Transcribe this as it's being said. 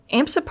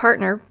AMSA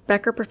partner,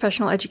 Becker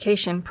Professional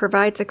Education,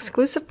 provides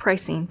exclusive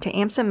pricing to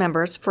AMSA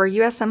members for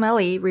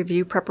USMLE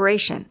review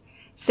preparation.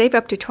 Save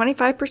up to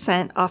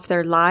 25% off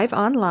their live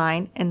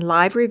online and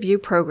live review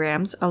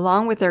programs,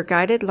 along with their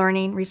guided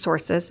learning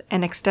resources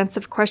and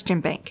extensive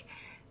question bank.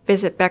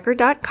 Visit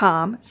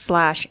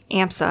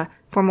becker.com/AMSA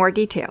for more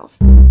details.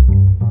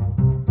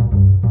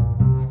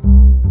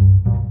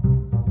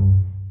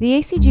 The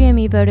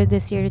ACGME voted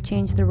this year to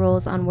change the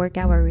rules on work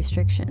hour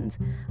restrictions,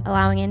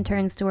 allowing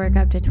interns to work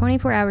up to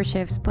 24-hour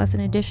shifts plus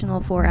an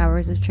additional 4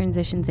 hours of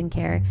transitions and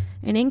care,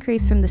 an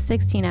increase from the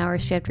 16-hour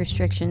shift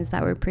restrictions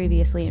that were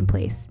previously in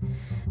place.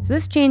 So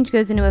this change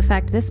goes into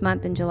effect this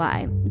month in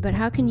July, but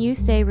how can you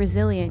stay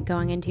resilient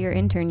going into your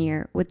intern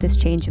year with this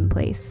change in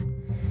place?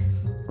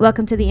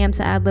 Welcome to the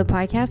AMSA AdLib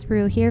podcast, where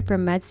you'll hear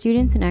from med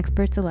students and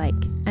experts alike.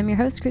 I'm your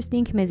host,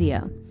 Christine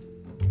Camizio.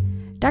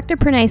 Dr.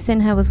 Pranay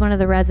Sinha was one of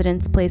the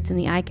residents placed in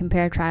the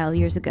iCompare trial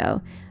years ago,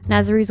 and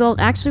as a result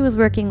actually was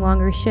working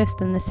longer shifts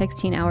than the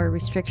 16-hour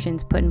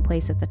restrictions put in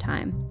place at the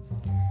time.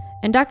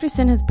 In Dr.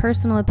 Sinha's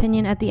personal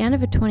opinion, at the end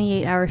of a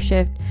 28-hour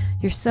shift,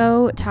 you're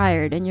so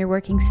tired and you're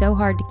working so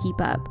hard to keep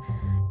up.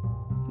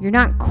 You're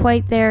not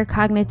quite there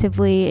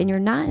cognitively, and you're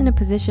not in a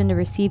position to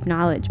receive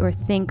knowledge or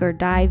think or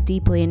dive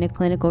deeply into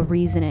clinical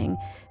reasoning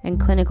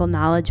and clinical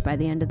knowledge by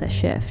the end of the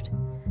shift.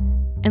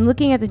 And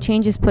looking at the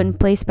changes put in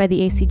place by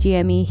the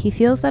ACGME, he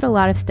feels that a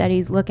lot of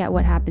studies look at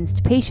what happens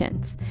to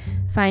patients,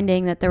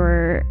 finding that there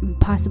were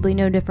possibly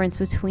no difference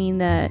between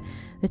the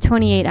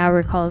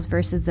 28-hour calls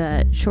versus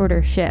the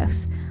shorter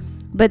shifts.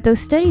 But those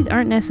studies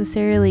aren't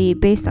necessarily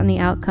based on the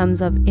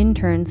outcomes of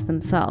interns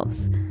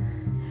themselves.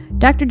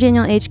 Dr.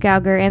 Daniel H.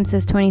 Gauger,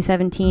 AMSA's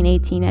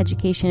 2017-18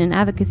 Education and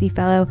Advocacy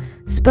Fellow,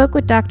 spoke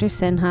with Dr.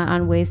 Sinha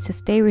on ways to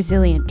stay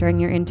resilient during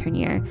your intern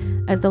year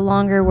as the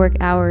longer work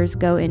hours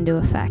go into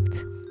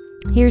effect.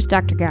 Here's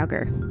Dr.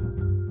 Gauger.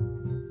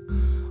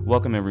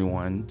 Welcome,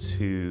 everyone,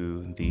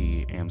 to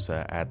the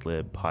AMSA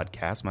AdLib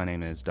podcast. My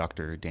name is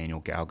Dr. Daniel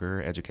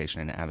Gauger,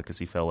 Education and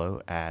Advocacy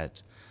Fellow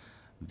at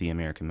the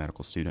American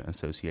Medical Student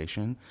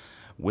Association.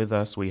 With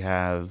us, we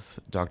have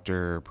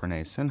Dr.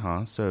 Pranay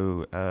Sinha.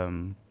 So,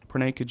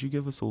 Pranay, could you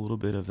give us a little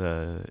bit of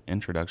an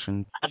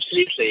introduction?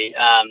 Absolutely.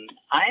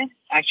 I'm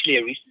actually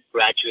a recent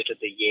graduate of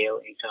the Yale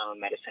Internal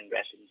Medicine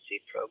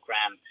Residency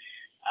Program.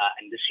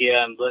 And this year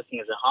I'm working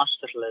as a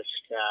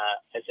hospitalist,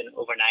 as an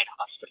overnight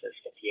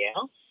hospitalist at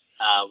Yale,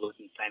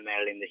 working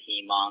primarily in the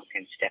hem-onc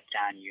and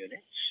step-down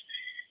units.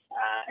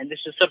 And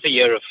this is sort of a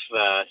year of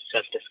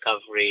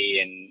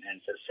self-discovery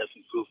and sort of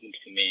self-improvement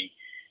for me,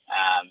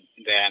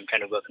 where I'm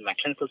trying to work on my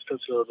clinical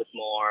skills a little bit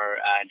more,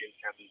 doing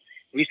some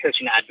research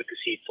and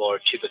advocacy for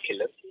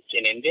tuberculosis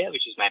in India,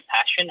 which is my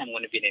passion. I'm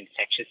going to be an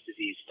infectious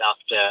disease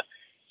doctor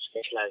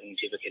specializing in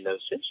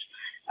tuberculosis.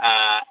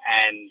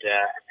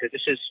 So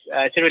this is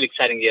it's a really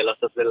exciting year,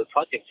 lots of little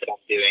projects that I'm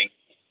doing,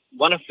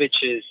 one of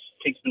which is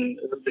thinking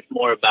a little bit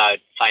more about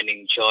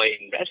finding joy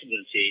in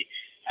residency,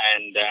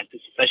 and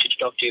it's a pleasure to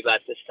talk to you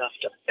about this stuff,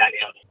 Dr.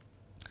 Daniel.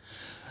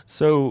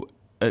 So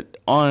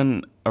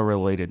on a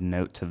related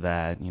note to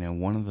that,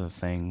 one of the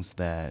things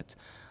that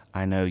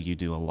I know you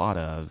do a lot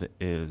of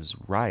is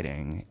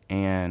writing,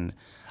 and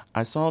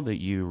I saw that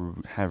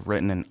you have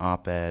written an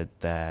op-ed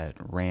that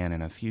ran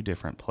in a few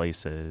different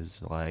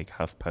places, like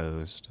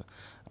HuffPost,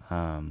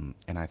 and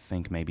I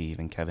think maybe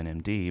even Kevin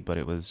MD, but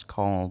it was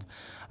called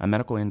A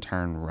Medical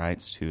Intern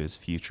Writes to His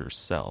Future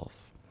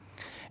Self.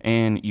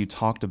 And you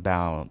talked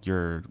about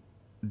your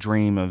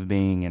dream of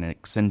being an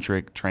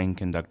eccentric train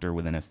conductor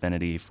with an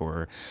affinity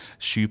for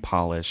shoe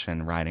polish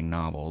and writing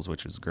novels,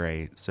 which is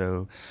great.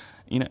 So,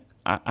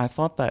 I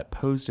thought that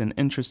posed an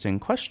interesting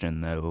question,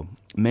 though.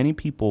 Many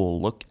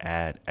people look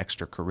at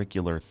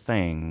extracurricular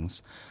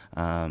things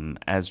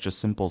as just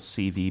simple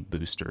CV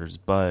boosters,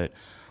 but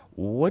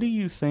what do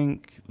you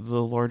think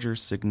the larger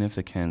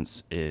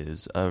significance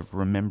is of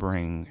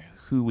remembering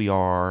who we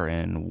are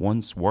and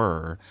once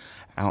were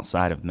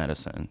outside of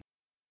medicine?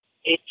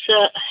 It's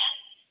a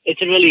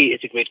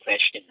great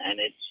question, and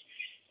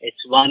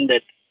it's one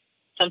that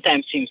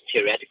sometimes seems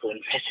theoretical in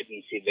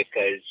residency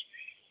because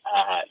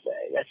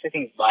that's, I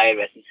think, why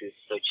residency is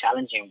so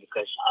challenging,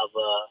 because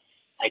our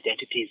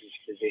identities as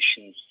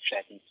physicians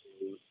threaten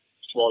to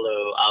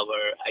swallow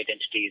our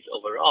identities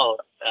overall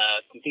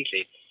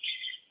completely.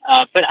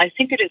 But I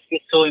think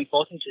it's so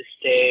important to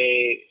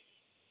stay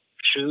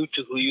true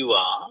to who you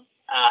are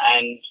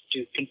and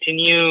to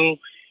continue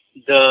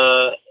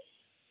the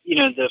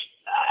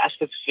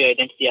aspects of your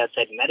identity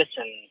outside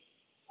medicine,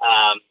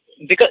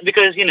 because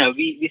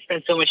we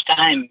spend so much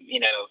time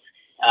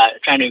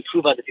trying to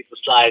improve other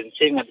people's lives and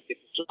saving other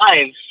people's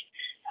lives,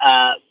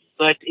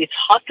 but it's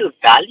hard to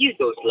value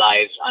those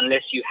lives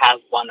unless you have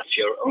one of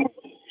your own.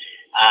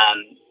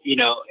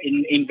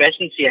 In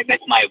residency, I met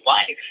my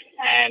wife,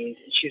 and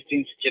she's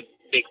been such a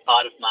big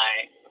part of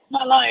my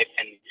life,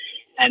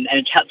 and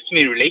it helps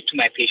me relate to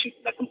my patients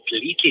in a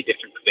completely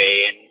different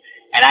way,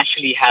 and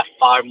actually have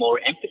far more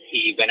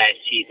empathy when I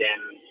see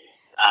them,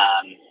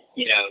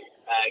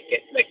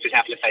 get, like, for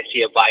example, if I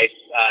see a wife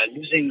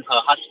losing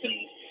her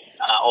husband,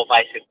 or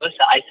vice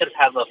versa, I sort of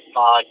have a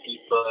far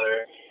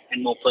deeper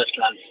and more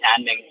personal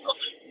understanding of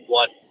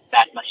what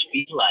that must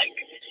feel like.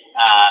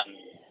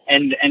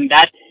 And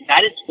that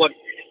is what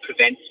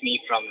prevents me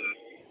from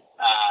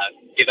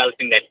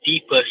developing that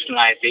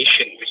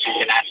depersonalization, which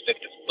is an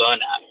aspect of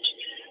burnout.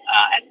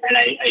 And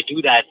I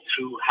do that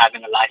through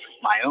having a life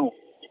of my own,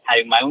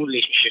 having my own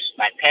relationships with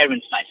my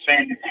parents, my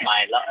friends,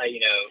 my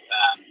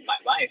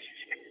wife.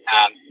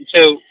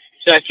 So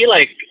I feel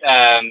like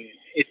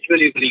it's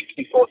really, really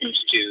important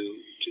to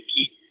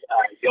keep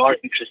your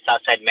interests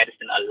outside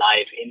medicine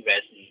alive in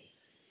residence,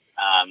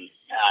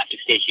 to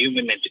stay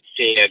human and to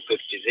stay a good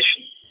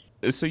physician.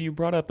 So you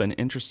brought up an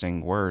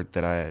interesting word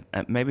that I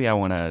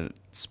want to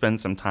spend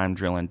some time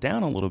drilling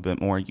down a little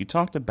bit more. You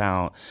talked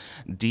about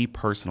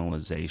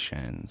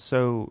depersonalization.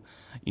 So,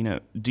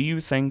 do you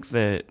think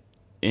that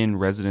in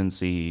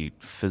residency,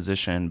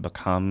 physician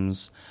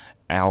becomes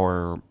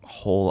our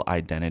whole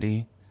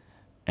identity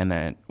and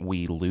that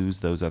we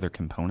lose those other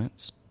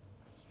components?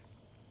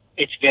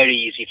 It's very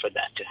easy for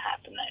that to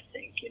happen, I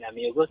think.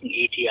 You're working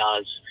 80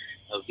 hours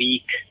a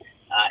week,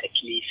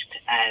 at least,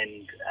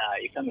 and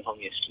you're coming home,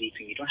 you're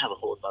sleeping, you don't have a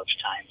whole lot of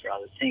time for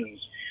other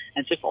things.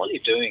 And so if all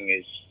you're doing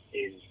is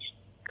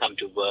come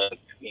to work,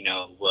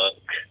 work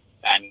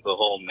and go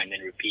home and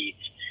then repeat,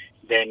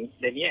 then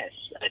yes,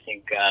 I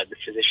think the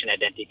physician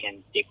identity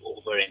can take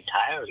over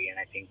entirely. And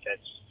I think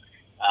that's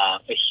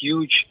a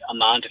huge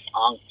amount of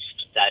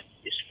angst that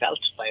is felt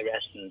by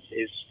residents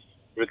is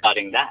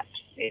regarding that,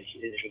 is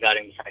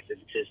regarding the fact that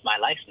this is my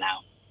life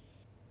now.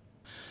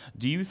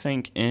 Do you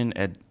think in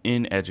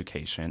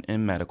education,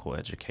 in medical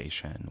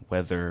education,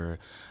 whether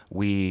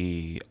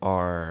we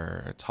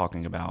are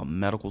talking about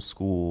medical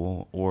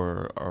school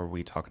or are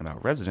we talking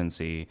about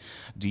residency,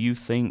 do you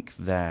think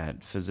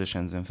that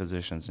physicians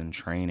in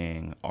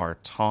training are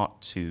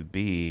taught to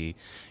be,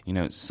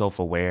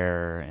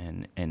 self-aware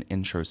and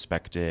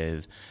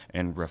introspective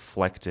and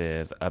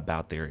reflective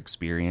about their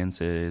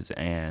experiences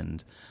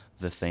and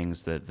the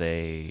things that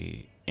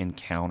they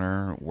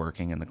encounter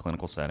working in the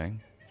clinical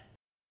setting?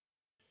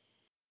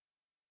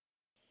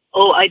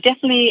 Oh, I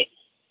definitely.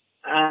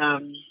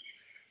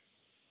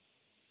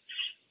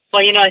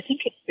 I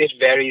think it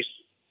varies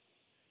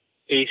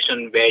based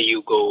on where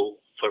you go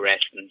for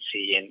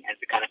residency and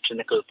the kind of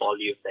clinical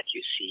volume that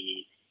you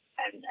see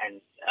and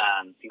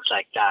things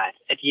like that.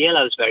 At Yale,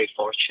 I was very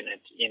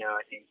fortunate.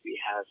 I think we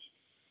have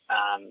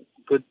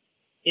good.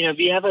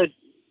 We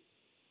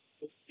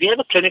have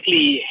a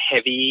clinically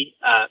heavy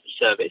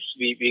service.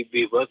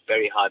 We work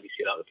very hard. We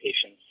see a lot of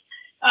patients.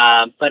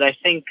 But I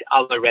think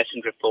our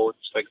resident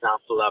reports, for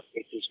example, are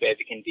places where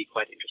we can be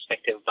quite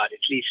introspective about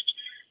at least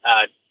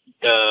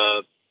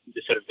the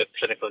sort of the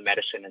clinical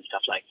medicine and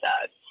stuff like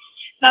that.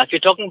 Now, if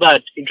you're talking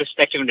about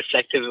introspective and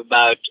reflective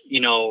about,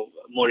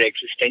 more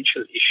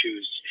existential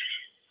issues,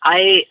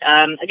 I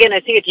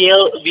think at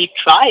Yale we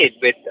tried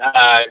with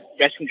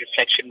resident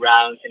reflection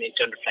rounds and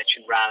intern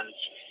reflection rounds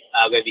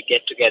where we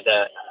get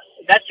together.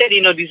 That said,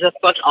 these are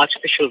not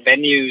artificial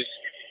venues.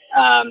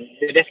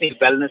 They're definitely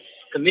wellness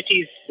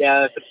committees.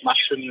 They're sort of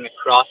mushrooming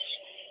across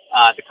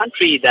the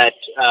country that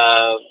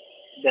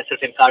sort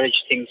of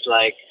encourage things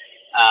like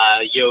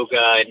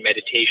yoga and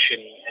meditation,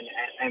 and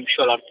I'm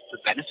sure a lot of people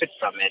benefit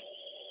from it.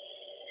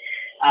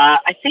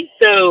 I think,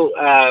 though,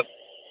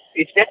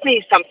 it's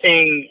definitely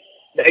something.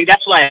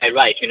 That's why I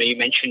write. You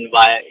mentioned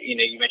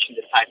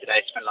the fact that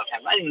I spent a lot of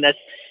time writing. That's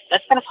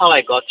kind of how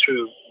I got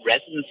through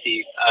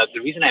residency. The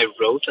reason I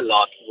wrote a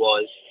lot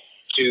was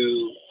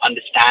to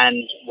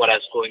understand what I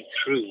was going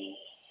through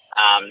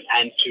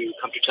and to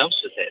come to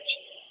terms with it.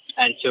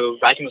 And so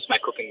writing was my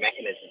coping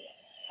mechanism.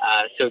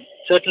 So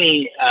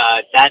certainly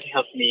that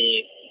helped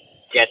me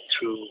get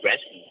through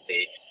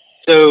residency.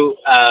 So,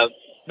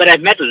 but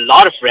I've met a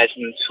lot of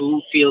residents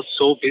who feel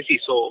so busy,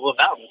 so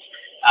overwhelmed.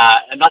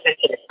 Not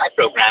necessarily my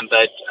program,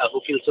 but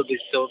who feel so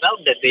busy, so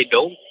overwhelmed that they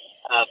don't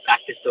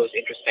practice those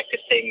introspective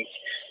things.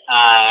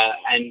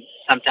 And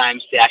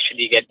sometimes they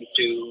actually get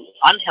into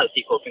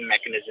unhealthy coping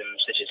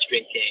mechanisms such as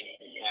drinking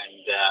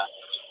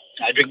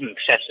and drinking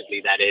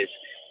excessively, that is.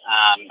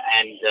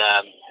 And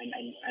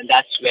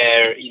that's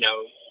where,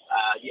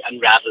 the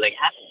unraveling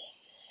happens.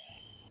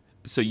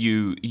 So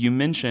you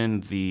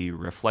mentioned the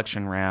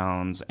reflection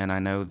rounds, and I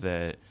know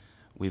that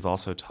we've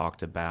also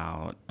talked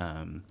about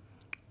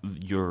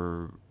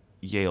your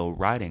Yale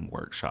writing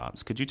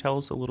workshops. Could you tell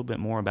us a little bit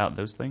more about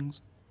those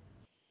things?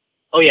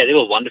 Oh, yeah, they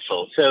were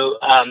wonderful. So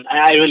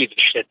I really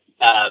wish that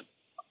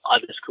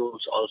other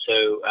schools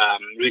also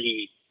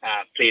really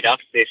played up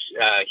this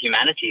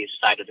humanities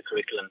side of the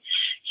curriculum.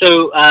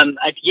 So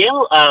at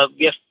Yale,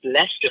 we are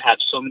blessed to have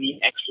so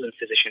many excellent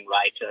physician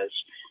writers.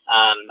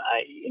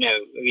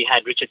 We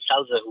had Richard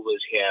Selzer, who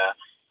was here.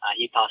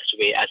 He passed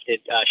away, as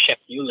did Shep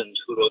Newland,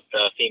 who wrote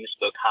the famous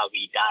book, How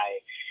We Die.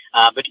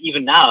 But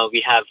even now,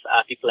 we have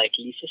people like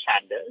Lisa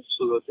Sanders,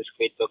 who wrote this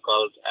great book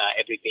called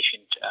Every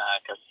Patient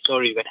Tells a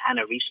Story. We got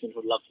Anna Reisman,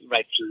 who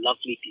writes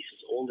lovely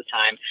pieces all the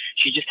time.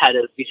 She just had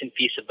a recent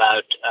piece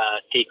about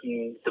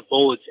taking the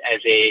boards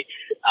as a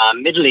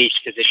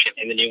middle-aged physician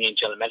in the New England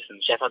Journal of Medicine,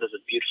 which I thought was a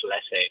beautiful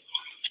essay.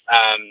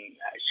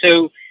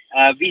 So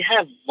we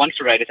have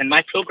wonderful writers, and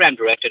my program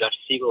director, Dr.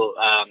 Siegel,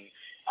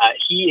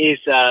 he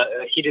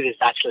did his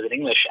bachelor's in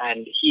English,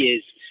 and he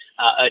is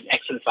an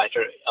excellent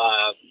writer,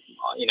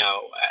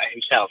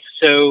 himself.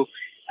 So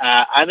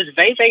I was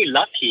very, very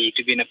lucky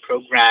to be in a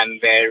program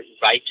where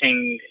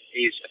writing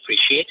is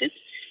appreciated.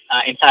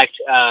 In fact,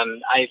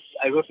 I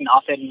wrote an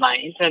op-ed in my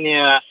intern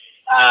year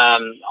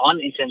on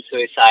intern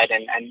suicide,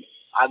 and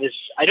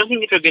I don't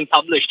think it would have been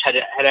published had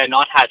I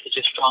not had such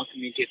a strong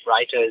community of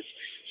writers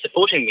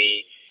supporting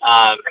me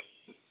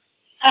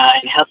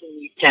and helping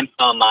me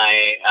temper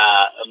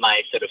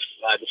my sort of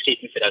the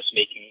statements that I was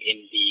making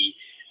in the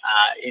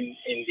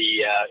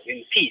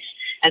piece.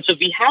 And so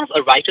we have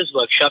a writers'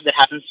 workshop that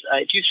happens.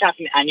 It used to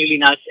happen annually.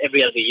 Now it's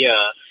every other year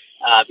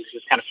because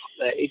it's kind of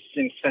it's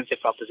an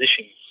expensive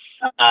proposition.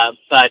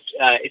 But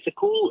it's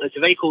a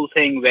very cool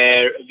thing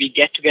where we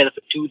get together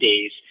for 2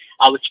 days.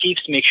 Our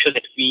chiefs make sure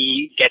that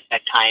we get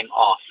that time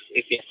off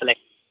if we are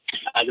selected.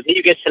 The way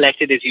you get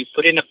selected is you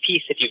put in a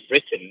piece that you've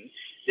written.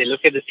 They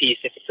look at the piece.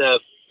 If it's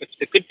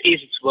a good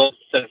piece, it's worth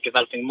sort of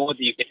developing more.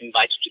 You get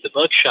invited to the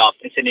workshop.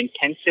 It's an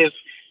intensive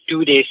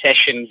 2-day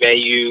session where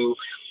you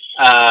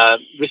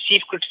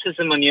receive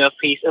criticism on your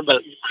piece,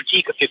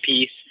 critique of your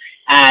piece,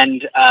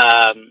 and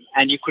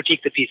you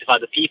critique the piece of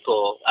other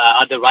people,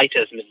 other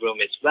writers in the room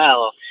as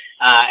well.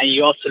 And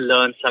you also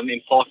learn some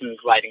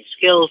important writing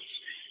skills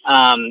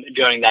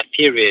during that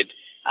period.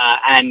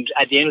 And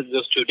at the end of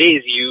those 2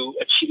 days, you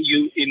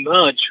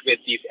emerge with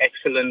these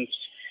excellent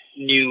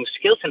new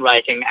skills in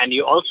writing, and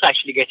you also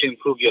actually get to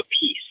improve your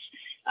piece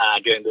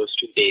during those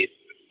 2 days.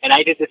 And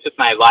I did this with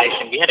my wife,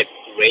 and we had a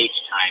great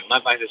time. My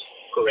wife is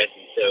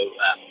co-resident, so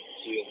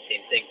we doing the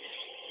same thing.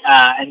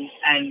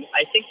 And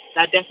I think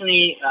that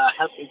definitely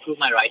helped improve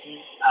my writing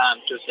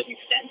to a certain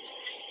extent.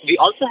 We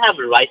also have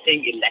a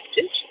writing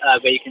elective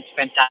where you can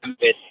spend time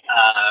with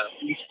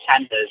Lisa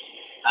Sanders,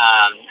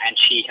 and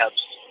she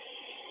helps.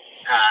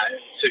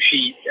 So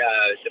she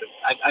sort of.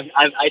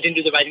 I didn't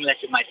do the writing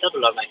elective myself. A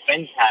lot of my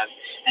friends have,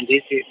 and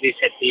they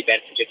said they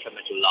benefited from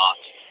it a lot.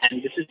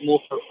 And this is more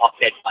for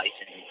op-ed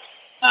writing.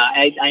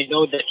 I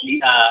know that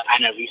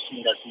Anna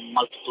Reesen does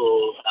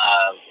multiple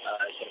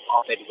sort of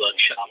op-ed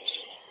workshops,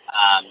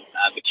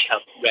 which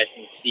help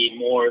residents see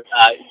more.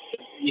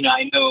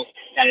 I know,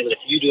 Daniel,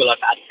 that you do a lot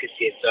of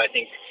advocacy, so I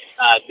think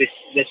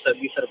these sort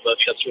of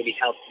workshops really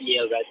help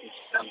Yale residents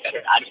become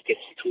better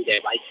advocates through their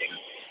writing,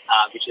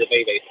 which is a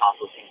very, very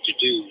powerful thing to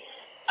do.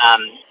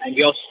 And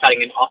we're also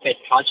starting an op-ed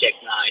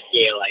project now at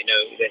Yale. I know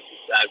there's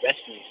this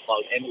resident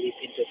called Emily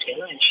Pinto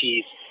Taylor, and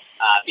she's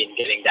been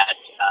getting that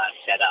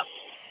set up.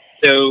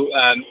 So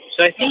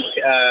I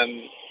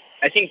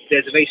think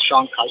there's a very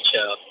strong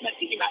culture of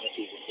mental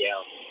humanities at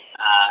Yale,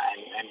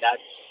 and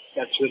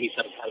that's really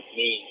sort of helped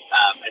me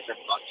as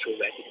I've gone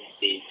through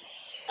residency.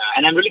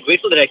 And I'm really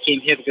grateful that I came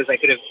here because I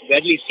could have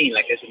readily seen,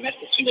 like as a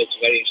medical student, it's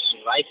very interested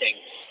in writing,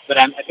 but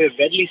I could have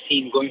readily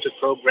seen going to a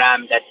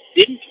program that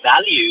didn't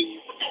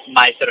value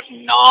my sort of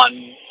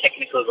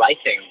non-technical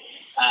writing,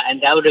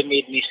 and that would have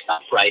made me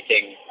stop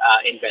writing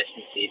in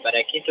residency. But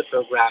I came to a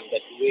program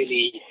that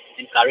really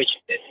encouraged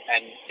it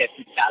and kept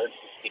me balanced,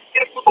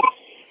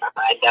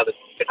 and that was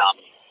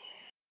phenomenal.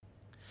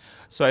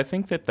 So I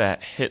think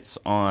that hits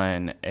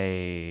on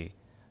a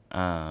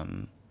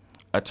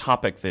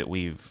topic that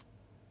we've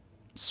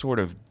sort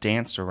of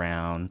danced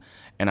around,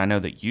 and I know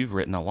that you've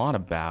written a lot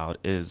about,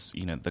 is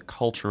the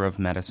culture of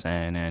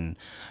medicine and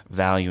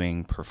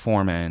valuing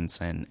performance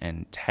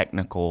and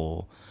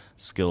technical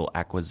skill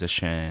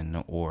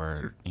acquisition,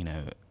 or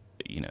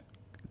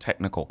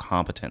technical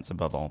competence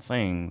above all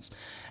things.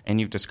 And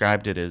you've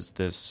described it as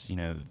this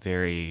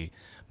very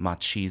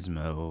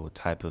machismo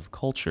type of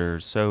culture.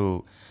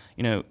 So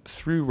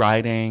through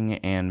writing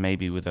and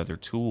maybe with other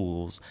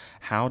tools,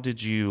 how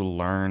did you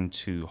learn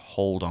to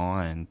hold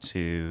on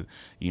to,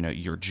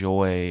 your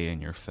joy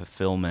and your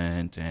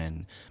fulfillment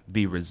and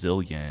be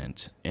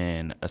resilient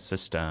in a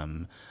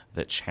system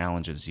that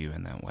challenges you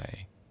in that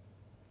way?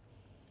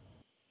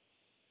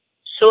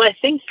 So I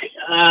think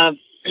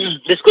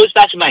this goes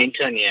back to my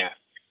intern year,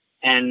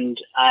 and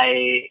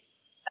I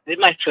did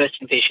my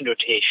first inpatient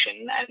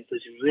rotation, and it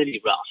was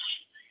really rough.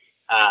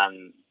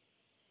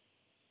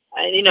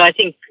 I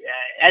think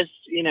as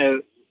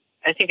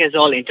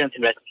all interns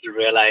and residents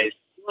realize,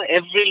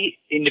 every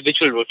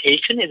individual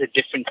rotation is a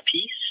different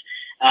piece.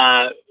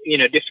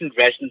 Different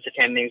residents,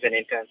 attendings, and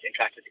interns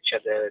interact with each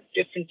other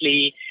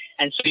differently,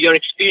 and so your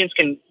experience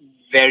can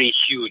vary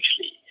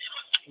hugely.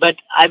 But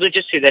I will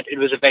just say that it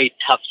was a very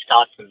tough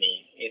start for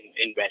me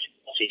in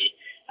residency.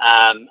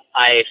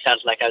 I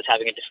felt like I was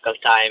having a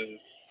difficult time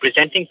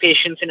presenting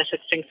patients in a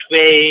succinct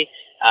way.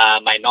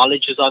 My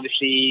knowledge was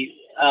obviously,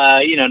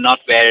 not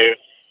where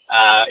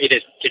it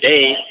is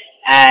today.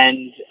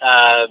 And,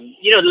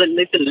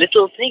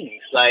 little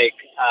things like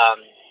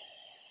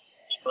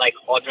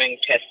ordering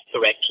tests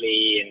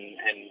correctly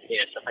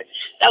and stuff like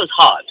that was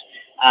hard.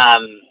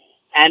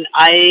 And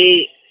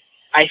I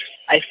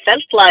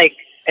felt like,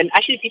 and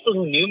actually people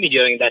who knew me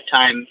during that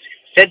time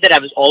said that I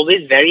was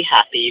always very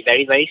happy,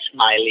 very, very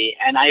smiley.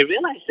 And I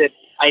realized that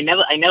I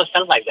never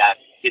felt like that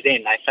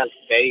within. I felt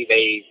very,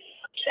 very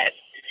upset.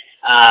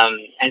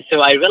 And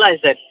so I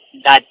realized that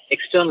that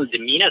external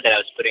demeanor that I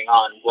was putting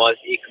on was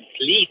a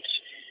complete,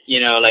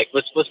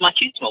 was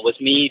machismo, was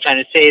me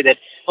trying to say that,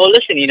 oh,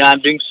 listen,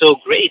 I'm doing so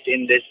great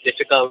in this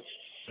difficult,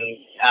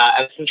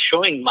 I wasn't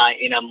showing my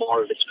inner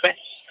moral distress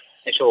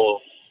at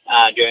all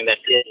during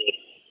that period.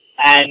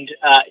 And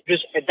it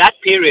was at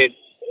that period,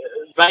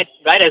 right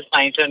as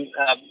my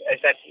as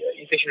that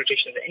inpatient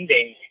rotation was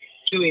ending,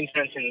 2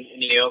 interns in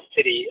New York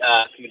City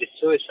committed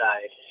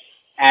suicide.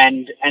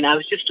 And I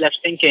was just left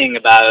thinking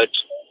about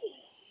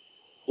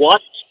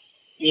what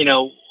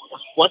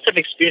sort of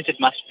experience it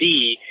must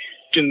be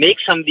to make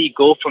somebody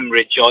go from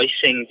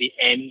rejoicing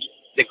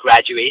the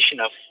graduation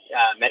of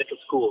medical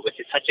school, which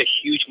is such a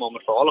huge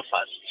moment for all of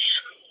us,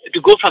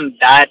 to go from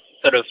that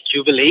sort of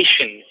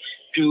jubilation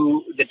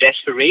to the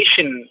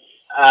desperation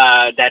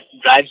that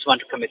drives one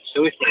to commit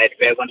suicide,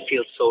 where one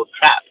feels so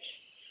trapped.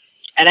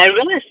 And I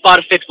realized part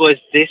of it was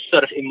this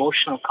sort of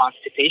emotional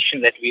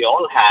constipation that we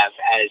all have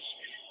as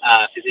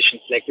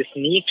physicians, like this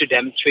need to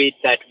demonstrate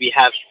that we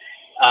have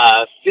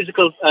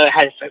physical,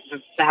 has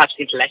perhaps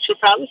intellectual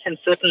prowess, and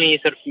certainly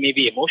sort of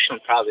maybe emotional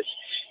prowess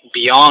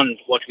beyond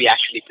what we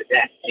actually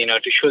possess,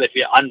 to show that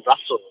we are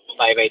unruffled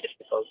by very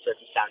difficult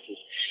circumstances.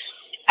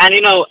 And,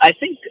 I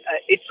think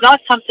it's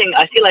not something,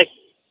 I feel like,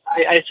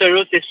 I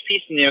wrote this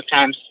piece in the New York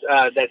Times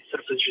that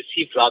sort of was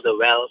received rather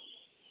well.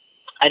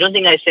 I don't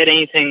think I said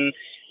anything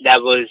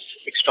that was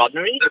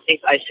extraordinary. I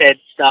think I said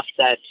stuff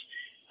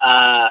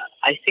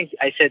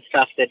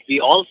that we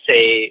all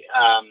say,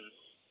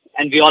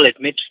 and we all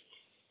admit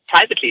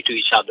privately to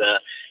each other.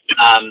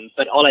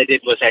 But all I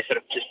did was I sort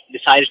of just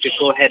decided to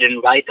go ahead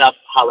and write up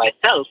how I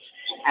felt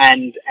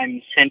and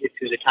send it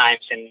to the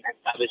Times, and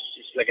I was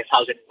just like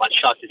 1,001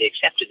 shots that they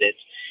accepted it.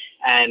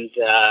 And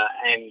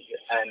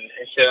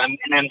so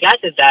I'm glad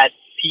that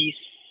piece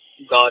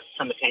got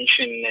some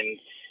attention, and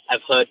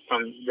I've heard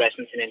from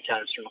residents and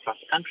interns from across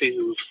the country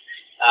who've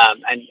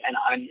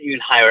and even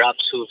higher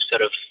ups who've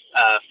sort of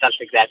felt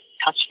like that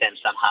touched them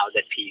somehow,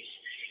 that piece,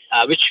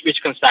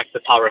 which comes back to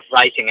the power of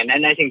writing.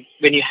 And I think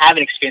when you have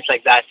an experience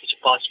like that, such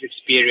a positive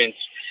experience,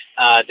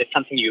 that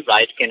something you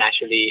write can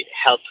actually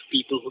help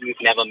people who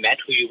you've never met,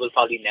 who you will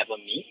probably never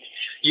meet.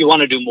 You want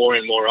to do more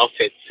and more of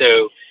it.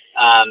 So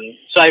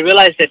I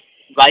realized that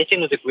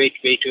writing was a great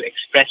way to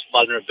express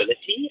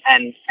vulnerability,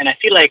 and I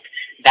feel like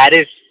that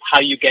is how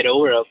you get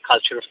over a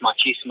culture of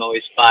machismo,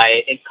 is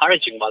by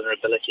encouraging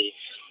vulnerability.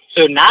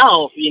 So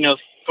now,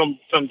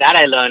 from that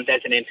I learned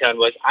as an intern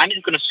was I'm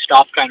just going to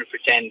stop trying to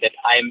pretend that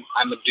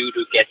I'm a dude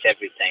who gets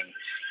everything.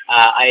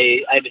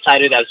 I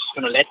decided I was just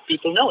going to let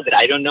people know that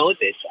I don't know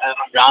this.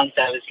 On rounds,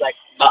 I was like,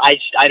 but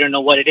I don't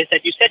know what it is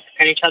that you said.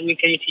 Can you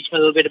teach me a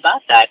little bit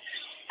about that?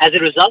 As a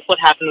result, what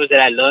happened was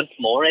that I learned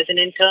more as an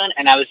intern,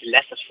 and I was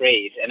less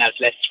afraid, and I was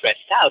less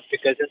stressed out,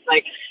 because it's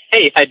like,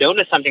 hey, if I don't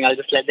know something, I'll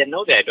just let them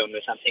know that I don't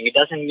know something. It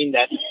doesn't mean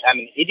that I'm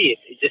an idiot.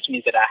 It just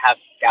means that I have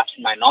gaps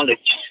in my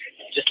knowledge,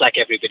 just like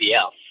everybody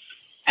else.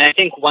 And I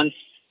think once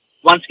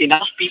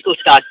enough people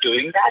start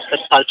doing that, the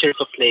culture of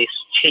a place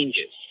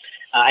changes.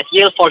 At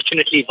Yale,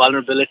 fortunately,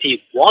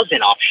 vulnerability was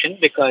an option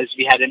because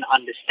we had an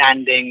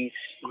understanding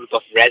group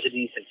of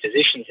residents and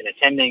physicians and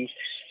attendings.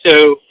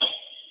 So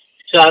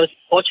I was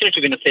fortunate to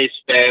be in a place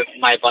where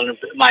my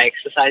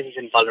exercises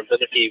in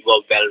vulnerability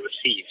were well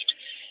received.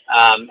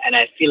 And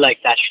I feel like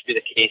that should be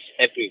the case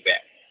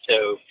everywhere.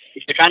 So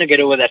if you're trying to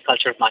get over that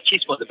culture of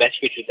machismo, the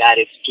best way to do that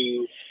is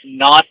to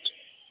not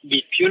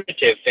be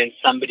punitive when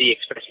somebody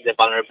expresses their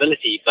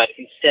vulnerability, but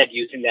instead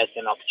using that as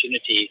an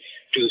opportunity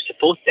to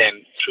support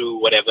them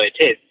through whatever it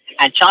is.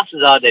 And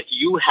chances are that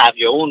you have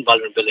your own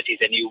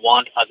vulnerabilities and you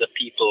want other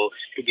people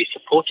to be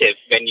supportive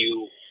when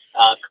you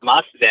come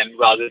out to them,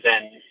 rather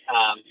than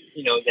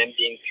them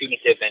being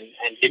punitive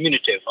and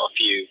diminutive of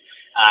you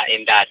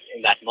in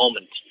that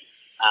moment.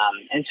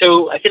 And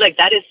so I feel like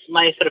that is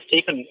my sort of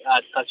take on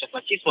the culture of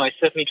machismo. I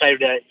certainly try to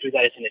do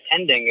that as an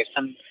attending.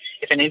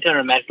 If an intern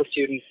or medical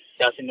student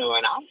doesn't know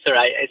an answer,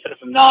 I sort of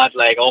am not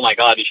like, oh my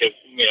God, you should,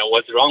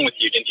 what's wrong with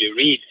you? Didn't you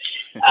read?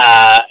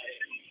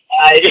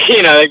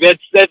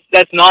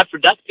 That's not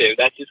productive.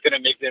 That's just going to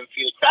make them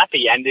feel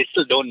crappy, and they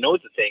still don't know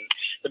the thing.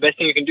 The best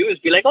thing you can do is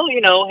be like, oh,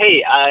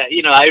 hey,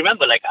 I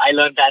remember, like, I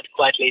learned that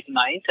quite late in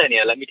my intern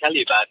year. Let me tell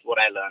you about what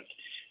I learned.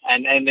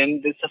 And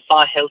then it's a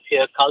far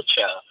healthier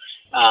culture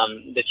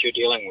that you're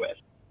dealing with.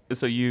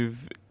 So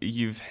you've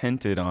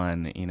hinted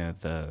on,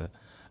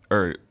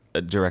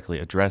 directly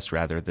addressed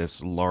rather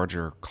this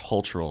larger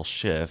cultural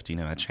shift,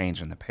 a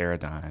change in the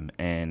paradigm.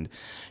 And,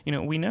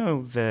 we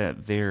know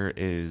that there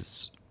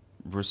is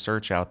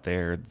research out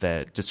there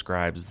that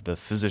describes the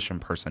physician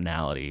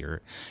personality,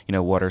 or,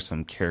 what are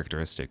some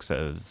characteristics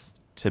of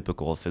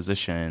typical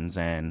physicians.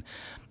 And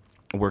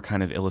we're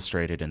kind of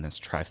illustrated in this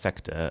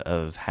trifecta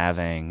of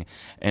having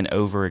an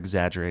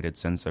over-exaggerated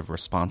sense of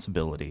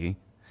responsibility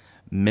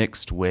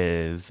mixed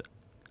with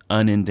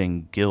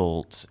unending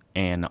guilt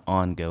and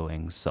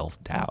ongoing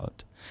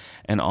self-doubt.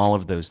 And all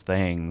of those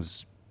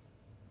things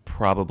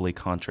probably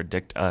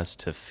contradict us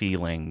to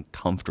feeling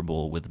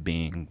comfortable with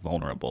being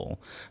vulnerable.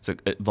 So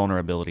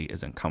vulnerability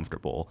isn't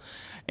comfortable.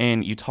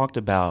 And you talked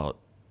about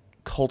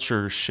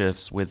culture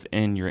shifts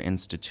within your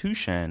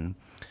institution,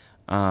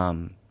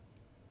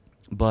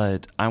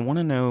 but I want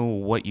to know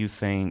what you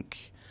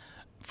think,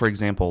 for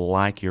example,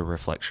 like your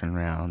reflection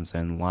rounds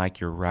and like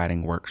your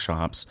writing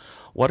workshops,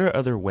 what are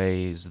other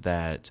ways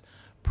that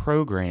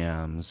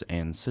programs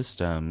and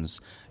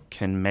systems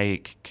can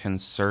make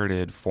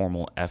concerted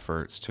formal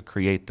efforts to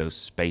create those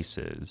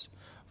spaces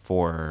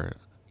for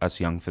us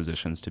young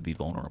physicians to be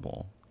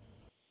vulnerable?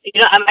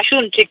 I'm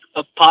actually going to take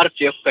a part of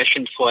your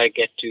question before I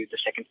get to the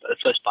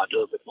first part a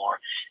little bit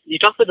more. You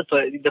talk about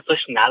the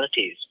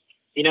personalities.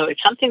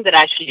 It's something that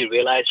I actually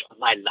realized on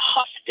my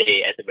last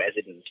day as a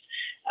resident,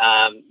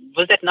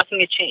 was that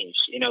nothing had changed.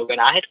 When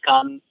I had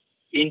come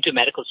into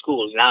medical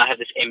school, now I have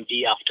this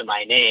MD after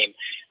my name.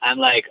 I'm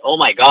like, oh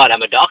my God,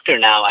 I'm a doctor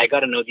now. I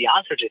got to know the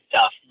answer to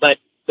stuff. But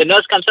the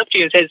nurse comes up to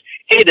you and says,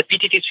 hey, the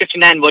PTT is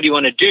 59. What do you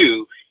want to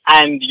do?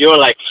 And you're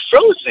like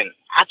frozen.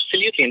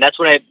 Absolutely. And that's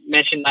what I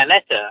mentioned in my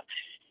letter.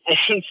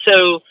 And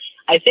so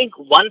I think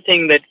one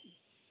thing that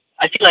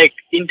I feel like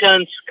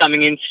interns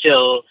coming in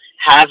still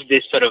have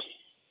this sort of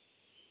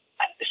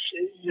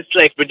this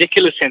like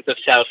ridiculous sense of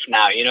self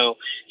now.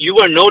 You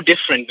were no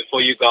different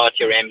before you got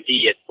your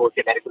MD as fourth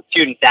year medical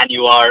student than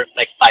you are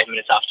like 5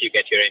 minutes after you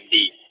get your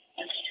MD.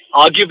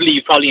 Arguably,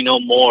 you probably know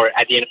more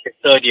at the end of your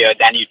third year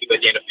than you do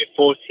at the end of your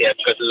fourth year,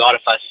 because a lot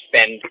of us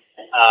spend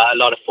a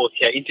lot of fourth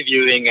year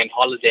interviewing and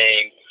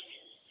holidaying.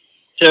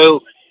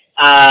 So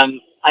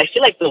I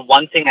feel like the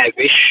one thing I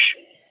wish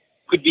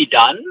could be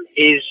done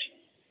is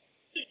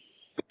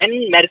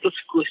when medical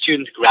school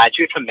students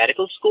graduate from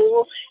medical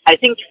school, I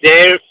think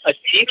their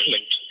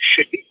achievement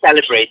should be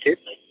celebrated,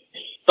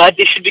 but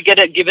they should be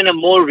given a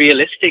more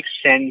realistic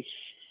sense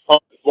of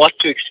what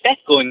to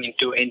expect going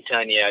into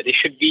intern year. They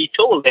should be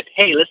told that,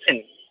 hey,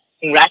 listen,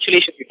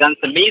 congratulations, you've done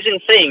this amazing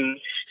thing.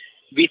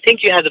 We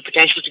think you have the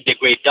potential to be a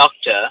great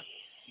doctor,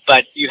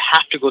 but you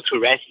have to go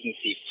through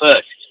residency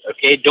first.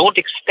 Okay, don't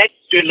expect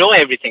to know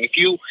everything. If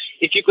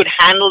you could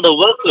handle the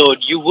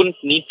workload, you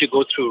wouldn't need to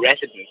go through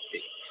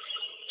residency.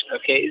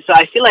 Okay, so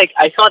I feel like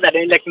I saw that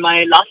in like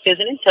my last year as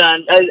an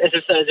intern, as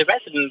a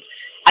resident,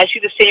 I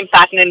see the same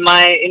pattern in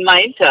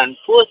my intern.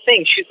 Poor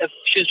thing, she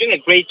was doing a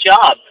great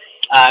job.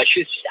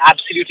 She's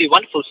absolutely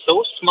wonderful,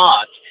 so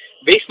smart,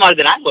 way smarter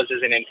than I was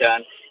as an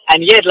intern.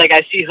 And yet, like,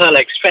 I see her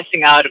like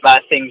stressing out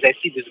about things. I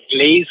see this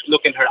glazed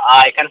look in her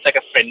eye, kind of like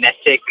a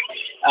frenetic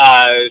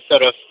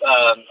sort of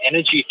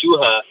energy to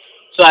her.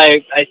 So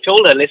I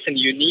told her, listen,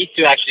 you need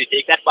to actually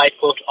take that white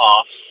coat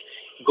off,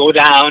 go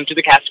down to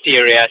the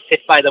cafeteria,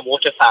 sit by the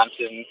water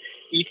fountain,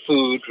 eat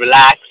food,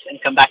 relax,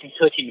 and come back in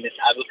 30 minutes.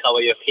 I will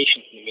cover your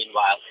patient in the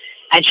meanwhile.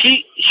 And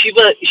she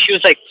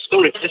was like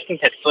so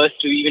resistant at first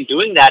to even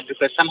doing that,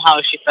 because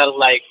somehow she felt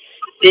like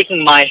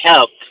taking my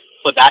help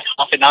for that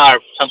half an hour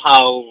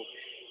somehow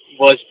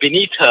was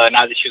beneath her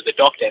now that she was a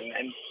doctor.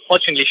 And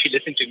fortunately, she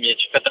listened to me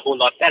and she felt a whole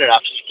lot better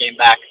after she came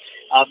back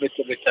with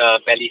a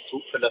belly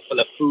full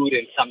of food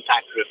and some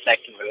time to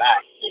reflect and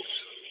relax.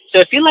 So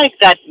I feel like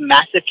that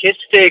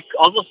masochistic,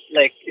 almost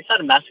like, it's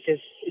not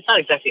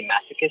exactly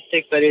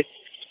masochistic, but it's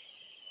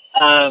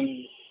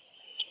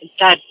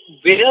that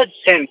weird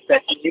sense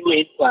that new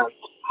interns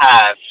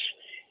have.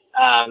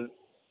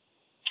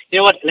 You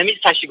know what? Let me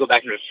just actually go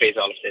back and rephrase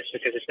all of this,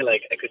 because I feel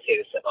like I could say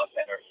this a lot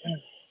better.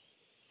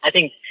 I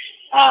think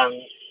I'm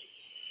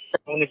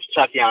going to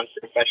start the answer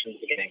to the question at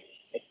the beginning.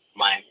 It's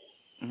mine.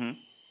 Mm-hmm.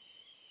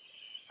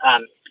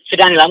 So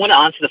Daniel, I'm going to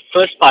answer the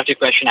first part of your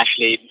question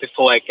actually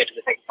before I get to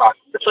the second part.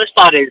 The first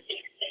part is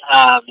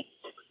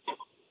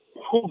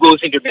who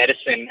goes into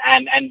medicine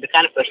and the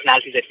kind of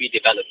personalities that we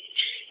develop.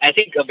 I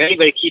think a very,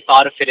 very key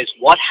part of it is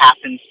what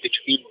happens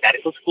between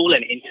medical school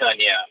and intern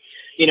year.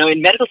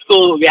 In medical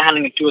school, we're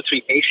handling 2 or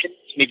 3 patients,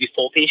 maybe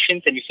 4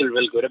 patients, and we feel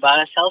real good about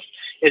ourselves.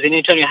 As an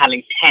intern, you're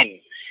handling 10.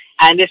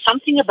 And there's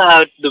something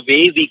about the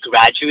way we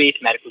graduate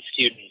medical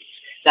students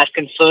that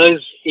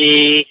confers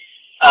a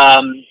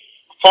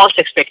false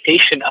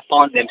expectation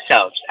upon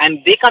themselves.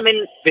 And they come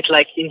in with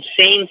like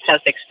insane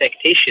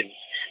self-expectations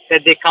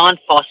that they can't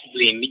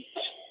possibly meet.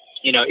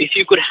 If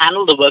you could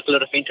handle the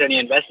workload of intern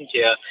and resident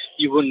year,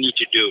 you wouldn't need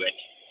to do it.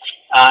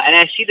 And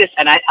I see this,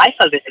 and I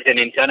felt this as an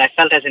intern. I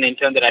felt as an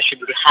intern that I should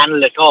be able to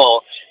handle it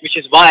all, which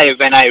is why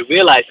when I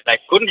realized that I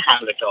couldn't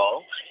handle it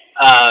all,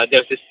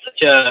 there was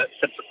such a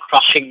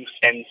crushing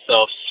sense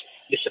of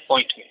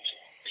disappointment.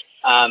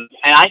 And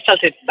I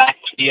felt it back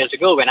 3 years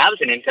ago when I was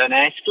an intern, and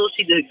I still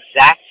see the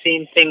exact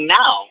same thing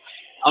now.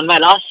 On my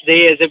last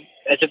day as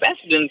a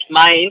resident,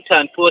 my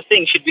intern, poor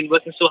thing, she'd been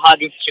working so hard,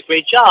 doing such a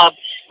great job,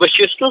 but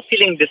she was still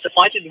feeling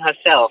disappointed in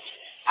herself,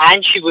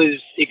 and she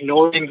was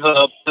ignoring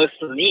her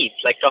personal needs,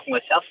 like talking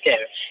about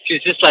self-care. She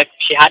was just like,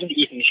 she hadn't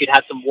eaten, she'd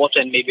had some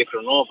water and maybe a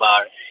granola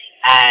bar,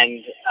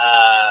 and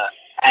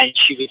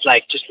she was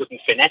like just looking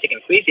frenetic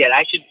and crazy. And I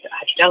had to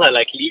tell her,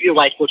 like, leave your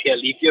white coat here,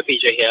 leave your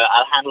pager here,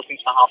 I'll handle things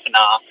for half an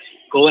hour,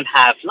 go and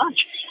have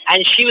lunch.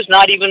 And she was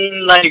not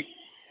even like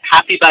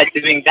happy about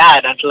doing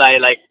that until I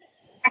like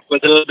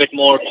was a little bit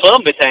more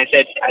firm with her and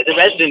said, as a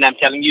resident, I'm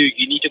telling you,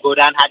 you need to go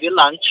down, have your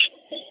lunch.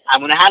 I'm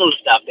going to handle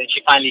stuff. Then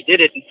she finally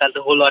did it and felt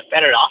a whole lot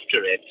better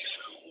after it.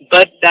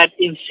 But that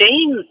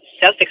insane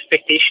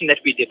self-expectation that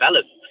we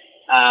develop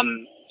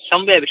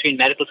somewhere between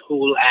medical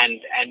school and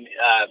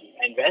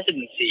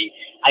residency,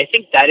 I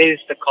think that is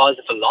the cause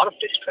of a lot of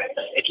distress,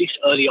 at least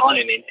early on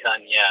in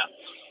intern year.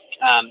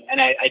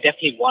 And I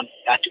definitely want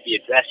that to be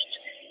addressed.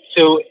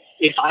 So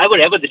if I were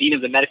ever the dean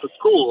of the medical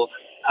school,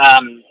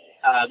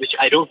 which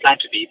I don't plan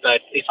to be,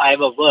 but if I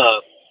ever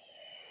were,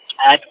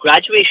 at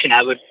graduation,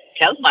 I would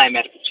tell my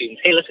medical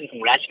students, hey, listen,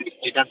 congratulations,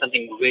 you've done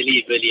something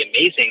really, really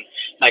amazing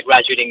by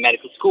graduating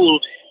medical school.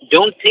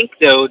 Don't think,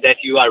 though, that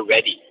you are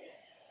ready.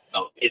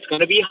 No, it's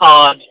going to be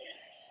hard.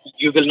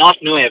 You will not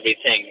know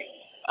everything,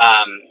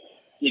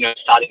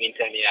 starting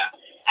intern year,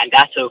 and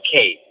that's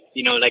okay.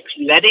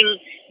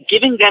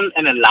 Giving them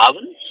an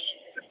allowance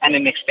and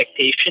an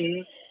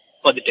expectation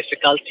for the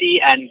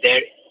difficulty and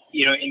their,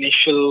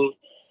 initial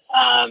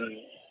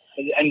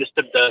and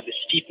the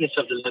steepness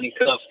of the learning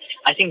curve.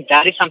 I think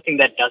that is something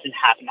that doesn't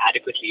happen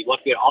adequately.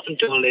 What we're often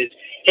told is,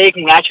 hey,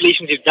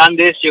 congratulations, you've done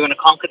this, you're going to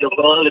conquer the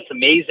world, it's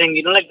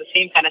amazing, like the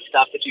same kind of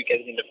stuff that you get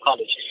at the end of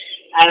college.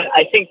 And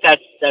I think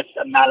that's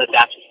a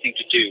maladaptive thing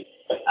to do.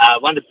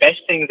 One of the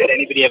best things that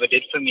anybody ever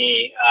did for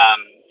me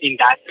in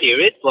that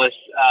period was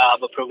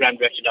our program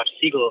director, Dr.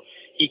 Siegel.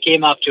 He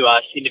came up to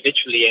us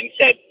individually and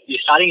said, you're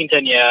starting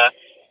intern year,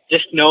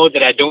 just know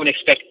that I don't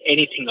expect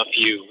anything of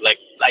you. Like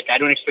I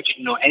don't expect you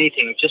to know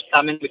anything. Just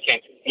come in with your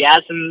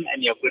enthusiasm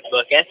and your good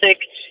work ethic,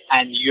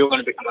 and you're going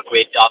to become a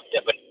great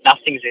doctor. But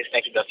nothing is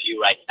expected of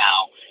you right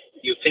now.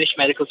 You finished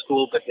medical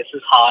school, but this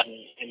is hard,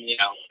 and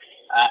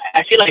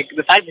I feel like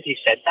the fact that he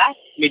said that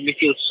made me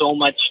feel so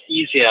much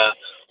easier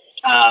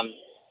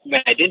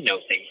when I didn't know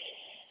things.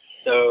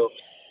 So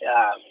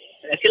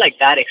I feel like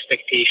that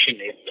expectation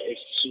is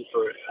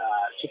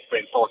super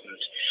important.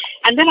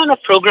 And then on a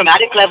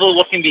programmatic level,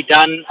 what can be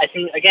done? I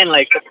think, again,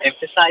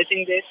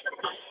 emphasizing this,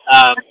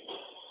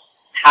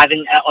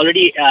 having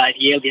already at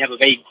Yale, we have a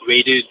very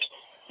graded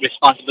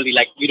responsibility.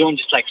 We don't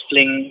just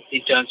fling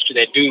interns to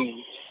their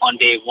doom on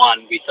day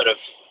one. We sort of,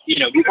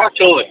 we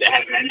watch over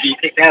them and we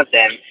take care of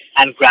them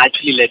and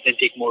gradually let them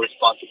take more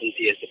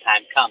responsibility as the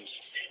time comes.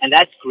 And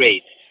that's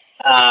great.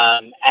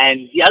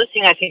 And the other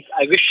thing I think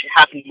I wish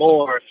happened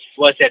more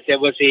was that there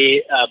was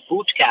a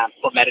boot camp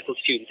for medical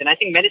students. And I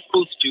think many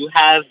schools do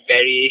have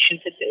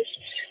variations at this.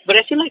 But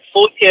I feel like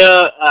fourth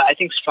year, I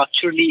think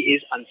structurally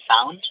is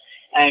unsound.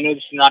 I know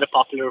this is not a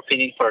popular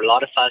opinion for a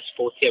lot of us.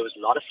 Fourth year was a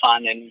lot of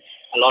fun, and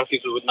a lot of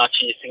people would not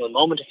change a single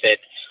moment of it.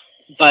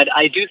 But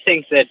I do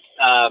think that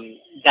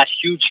that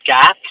huge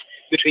gap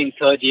between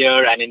third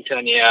year and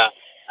intern year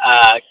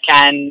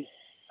can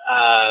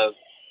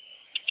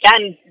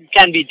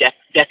be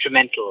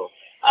detrimental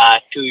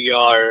to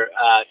your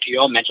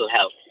mental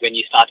health when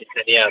you start in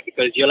third year,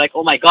 because you're like,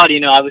 oh my God,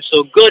 I was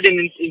so good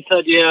in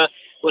third year.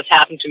 What's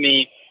happened to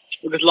me?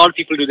 Because a lot of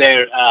people do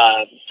their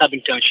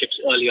sub-internships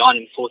early on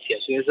in fourth year.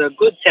 So there's a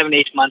good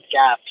 7-8 month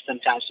gap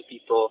sometimes for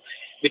people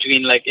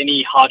between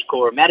any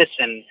hardcore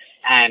medicine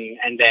and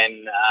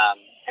then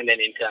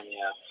intern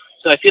year.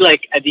 So I feel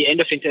like at the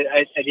end of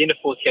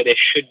fourth year, there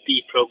should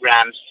be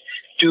programs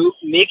to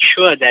make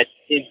sure that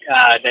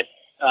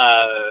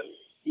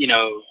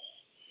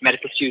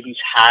medical students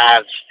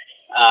have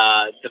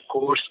the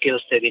core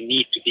skills that they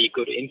need to be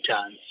good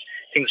interns.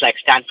 Things like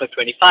Stanford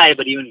 25,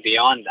 but even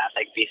beyond that,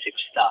 like basic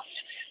stuff.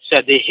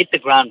 So they hit the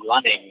ground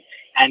running.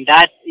 And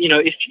that,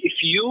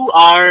 if you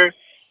are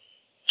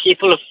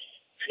capable of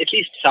at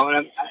least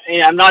someone,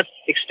 I'm not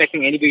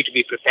expecting anybody to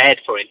be prepared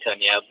for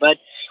intern year, but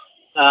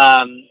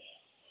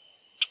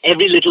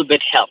every little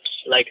bit helps.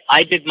 Like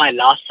I did my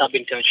last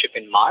sub-internship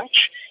in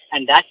March,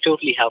 and that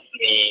totally helped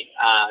me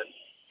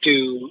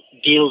to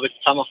deal with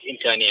some of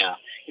intern year.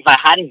 If I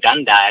hadn't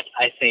done that,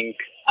 I think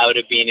I would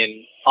have been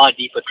in far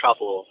deeper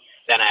trouble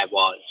than I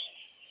was.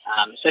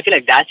 So I feel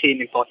like that's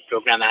an important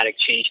programmatic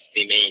change to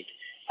be made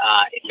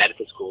in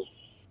medical school.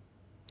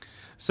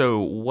 So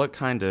what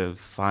kind of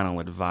final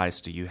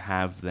advice do you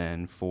have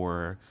then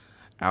for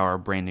our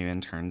brand new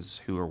interns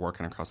who are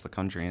working across the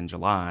country in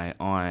July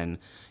on,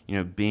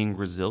 being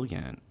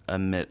resilient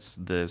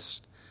amidst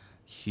this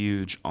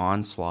huge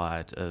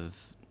onslaught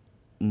of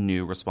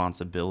new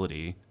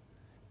responsibility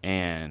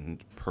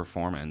and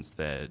performance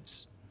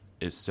that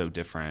is so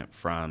different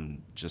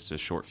from just a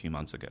short few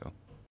months ago?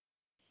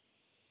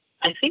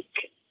 I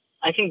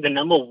think the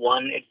number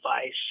one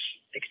advice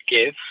I could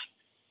give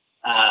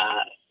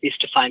is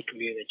to find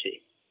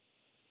community,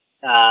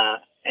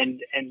 and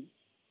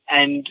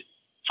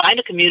find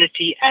a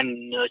community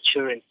and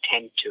nurture and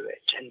tend to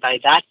it. And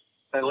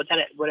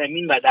what I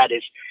mean by that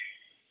is,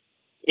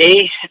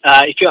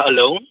 if you're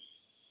alone,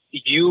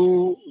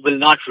 you will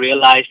not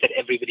realize that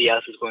everybody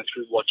else is going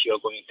through what you're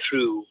going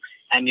through,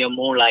 and you're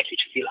more likely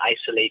to feel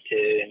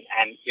isolated,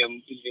 and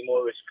you'll be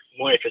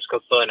more at risk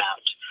of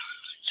burnout.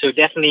 So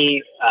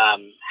definitely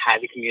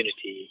have a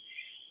community.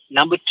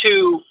 Number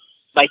two,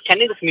 by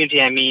tending the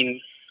community, I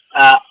mean,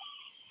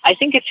 I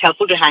think it's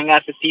helpful to hang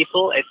out with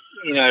people at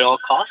all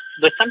costs,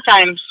 but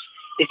sometimes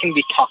it can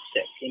be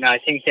toxic. I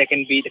think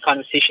the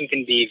conversation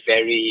can be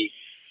very,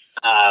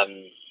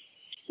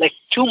 like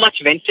too much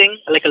venting,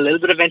 like a little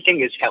bit of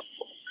venting is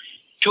helpful.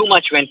 Too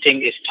much venting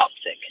is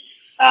toxic.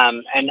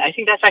 And I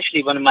think that's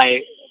actually one of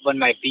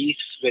my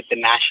beefs with the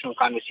national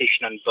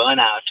conversation on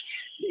burnout,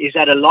 is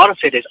that a lot of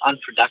it is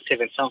unproductive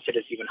and some of it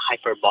is even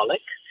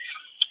hyperbolic,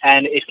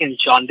 and it can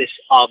jaundice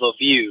our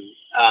view.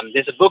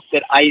 There's a book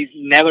that I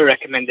never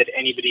recommend that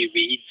anybody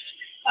reads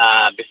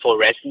before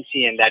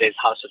residency, and that is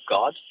House of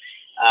God,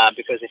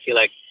 because I feel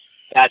like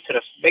that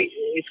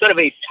it's got a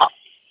very tough.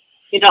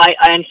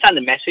 I understand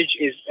the message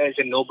is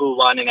a noble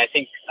one, and I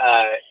think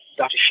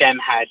Dr. Shem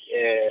had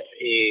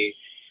a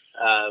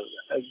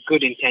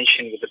good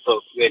intention with the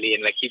book, really,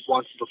 and like he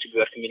wants the book to be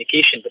about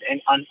communication. But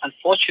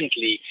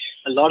unfortunately,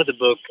 a lot of the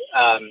book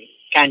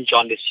can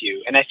jaundice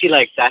you, and I feel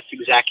like that's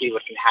exactly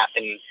what can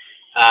happen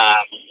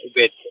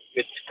with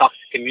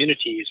toxic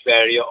communities,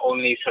 where you're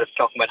only sort of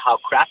talking about how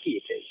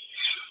crappy it is.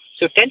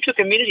 So tend to a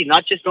community,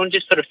 don't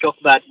just sort of talk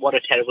about what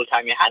a terrible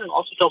time you had, and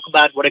also talk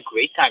about what a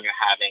great time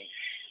you're having.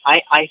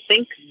 I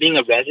think being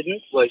a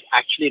resident was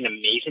actually an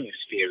amazing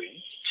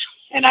experience,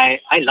 and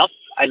I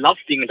love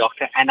being a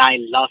doctor, and I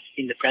love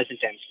in the present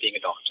tense being a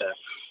doctor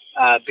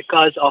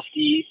because of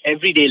the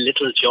everyday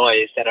little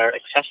joys that are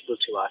accessible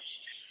to us.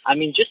 I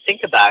mean, just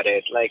think about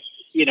it, like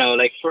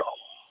for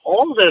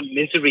all the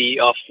misery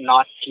of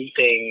not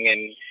sleeping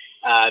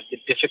and the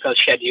difficult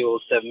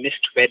schedules, the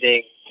missed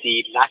wedding,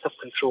 the lack of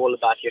control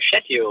about your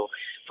schedule,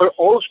 for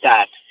all of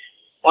that,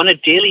 on a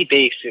daily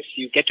basis,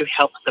 you get to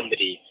help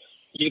somebody.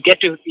 You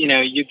get to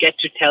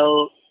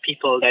tell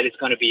people that it's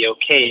going to be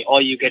okay,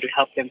 or you get to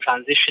help them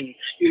transition.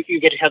 You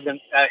get to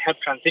help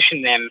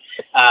transition them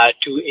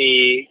to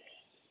a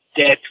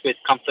death with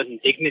comfort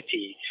and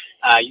dignity.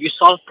 You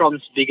solve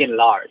problems big and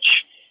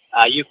large.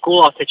 You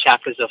go out the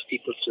chapters of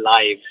people's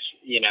lives.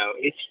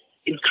 It's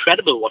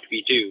incredible what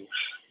we do.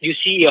 You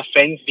see your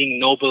friends being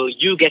noble.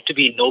 You get to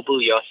be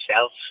noble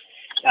yourself.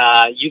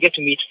 You get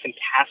to meet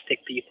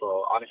fantastic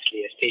people,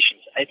 honestly, as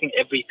patients. I think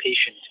every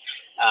patient,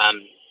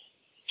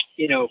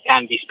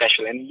 can be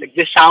special. And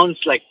this sounds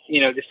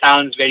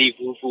very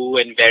woo-woo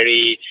and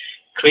very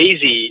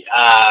crazy.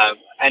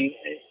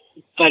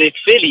 But it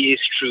really is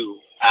true.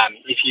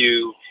 If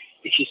you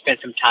spend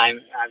some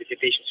time with your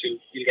patients,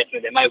 you'll get to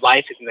know them. My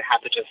wife is in the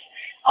habit of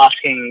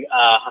asking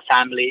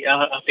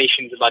her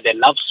patients about their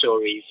love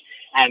stories,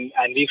 and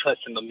we've heard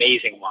some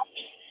amazing ones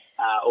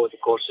over the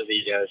course of the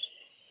years.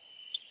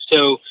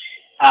 So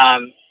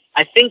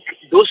I think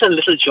those are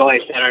little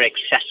joys that are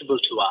accessible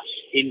to us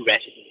in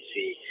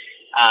residency.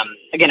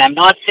 Again, I'm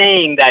not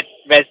saying that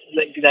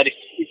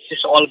it's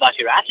just all about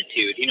your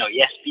attitude.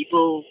 Yes,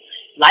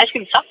 life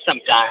can suck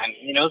sometimes.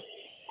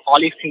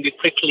 Colleagues can be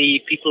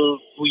prickly. People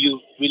who you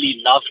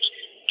really loved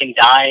can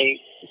die.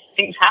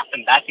 Things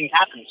happen. Bad things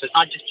happen. So it's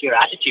not just your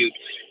attitude.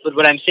 But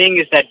what I'm saying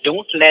is that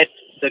don't let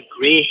the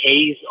gray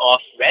haze of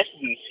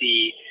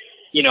residency,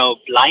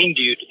 blind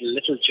you to the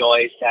little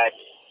joys that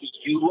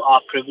you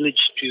are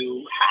privileged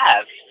to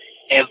have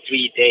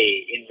every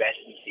day in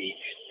residency.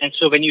 And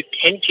so when you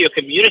tend to your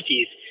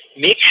communities,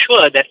 make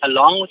sure that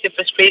along with your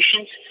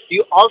frustrations,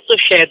 you also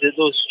share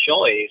those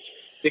joys,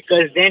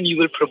 because then you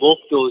will provoke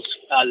those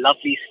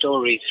lovely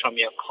stories from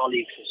your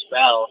colleagues as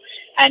well.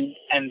 And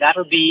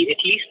that'll be,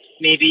 at least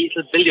maybe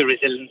it'll build your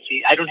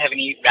resiliency. I don't have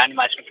any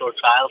randomized controlled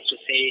trials to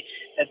say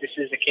that this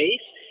is the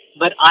case,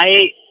 but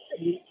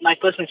my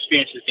personal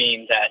experience has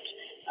been that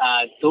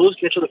those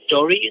little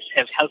stories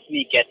have helped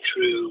me get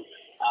through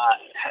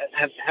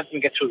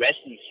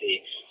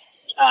residency.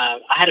 I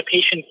had a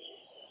patient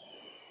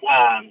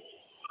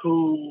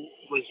who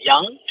was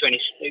young,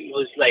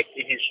 was like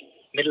in his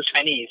middle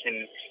 20s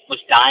and was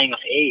dying of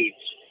AIDS.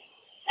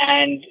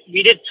 And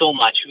we did so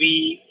much.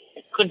 We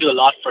couldn't do a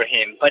lot for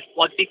him, but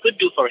what we could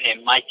do for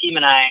him, my team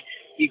and I,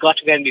 we got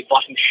together and we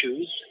bought him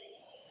shoes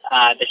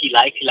that he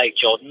liked. He liked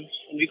Jordans,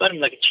 and we got him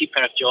like a cheap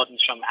pair of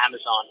Jordans from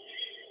Amazon.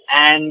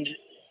 And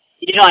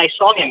I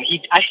saw him.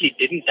 He actually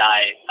didn't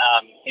die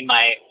in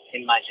my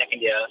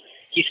second year.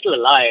 He's still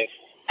alive.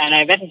 And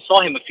I went and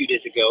saw him a few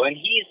days ago, and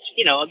he's,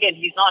 again,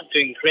 he's not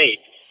doing great.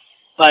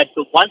 But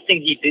the one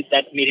thing he did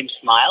that made him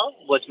smile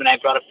was when I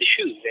brought up the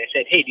shoes. I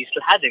said, "Hey, do you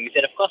still have them?" He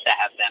said, "Of course I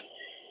have them."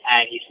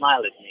 And he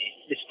smiled at me,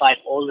 despite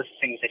all the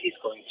things that he's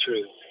going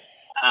through.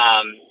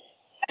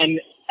 And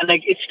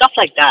like, it's stuff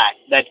like that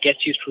that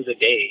gets you through the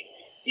day,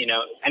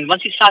 And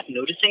once you start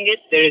noticing it,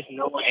 there is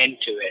no end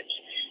to it.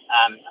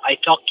 I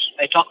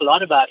talk a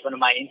lot about one of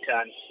my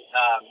interns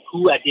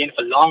who, at the end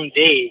of a long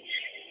day,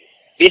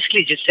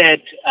 basically just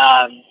said,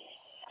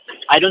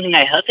 "I don't think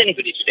I helped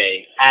anybody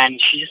today,"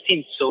 and she just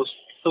seemed so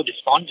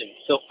despondent.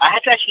 So I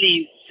had to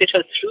actually sit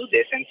her through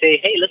this and say,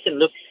 "Hey, listen,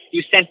 look,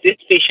 you sent this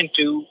patient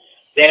to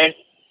their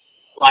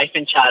wife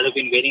and child who've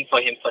been waiting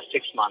for him for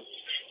 6 months.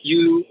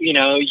 You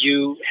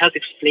helped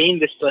explain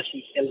this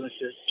person's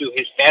illnesses to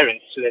his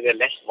parents so that they're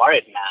less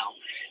worried now.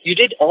 You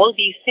did all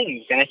these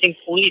things." And I think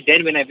only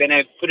then, when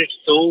I put it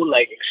so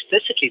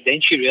explicitly,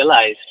 then she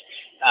realized,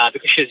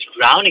 because she was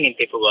drowning in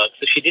paperwork,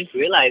 so she didn't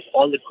realize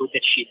all the good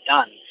that she'd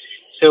done.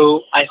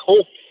 So I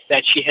hope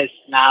that she has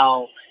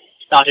now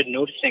started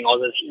noticing all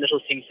those little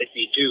things that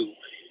we do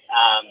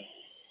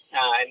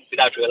and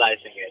without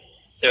realizing it.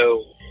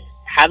 So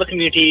have a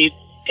community,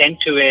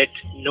 tend to it,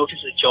 notice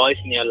the joys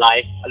in your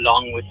life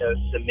along with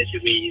the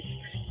miseries,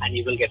 and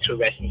you will get through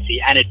residency.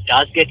 And it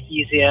does get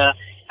easier,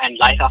 and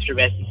life after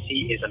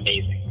residency is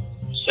amazing.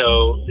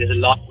 So there's a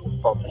lot to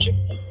look forward to.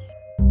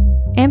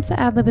 AMSA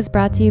AdLib is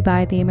brought to you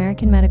by the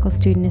American Medical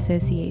Student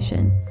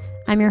Association.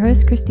 I'm your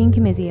host, Christine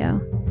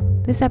Camizio.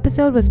 This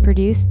episode was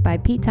produced by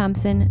Pete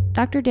Thompson,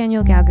 Dr.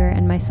 Daniel Gauger,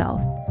 and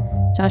myself.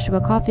 Joshua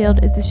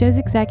Caulfield is the show's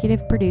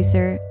executive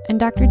producer, and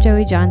Dr.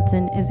 Joey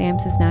Johnson is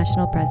AMSA's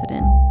national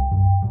president.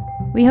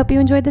 We hope you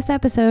enjoyed this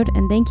episode,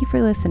 and thank you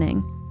for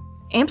listening.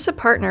 AMSA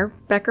partner,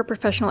 Becker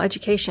Professional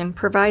Education,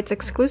 provides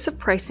exclusive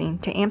pricing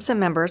to AMSA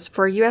members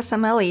for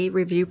USMLE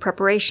review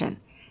preparation.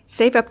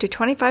 Save up to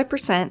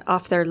 25%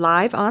 off their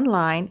live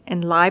online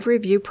and live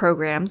review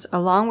programs,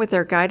 along with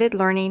their guided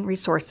learning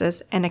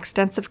resources and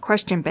extensive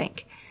question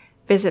bank.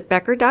 Visit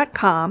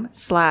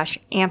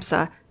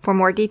becker.com/AMSA for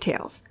more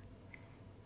details.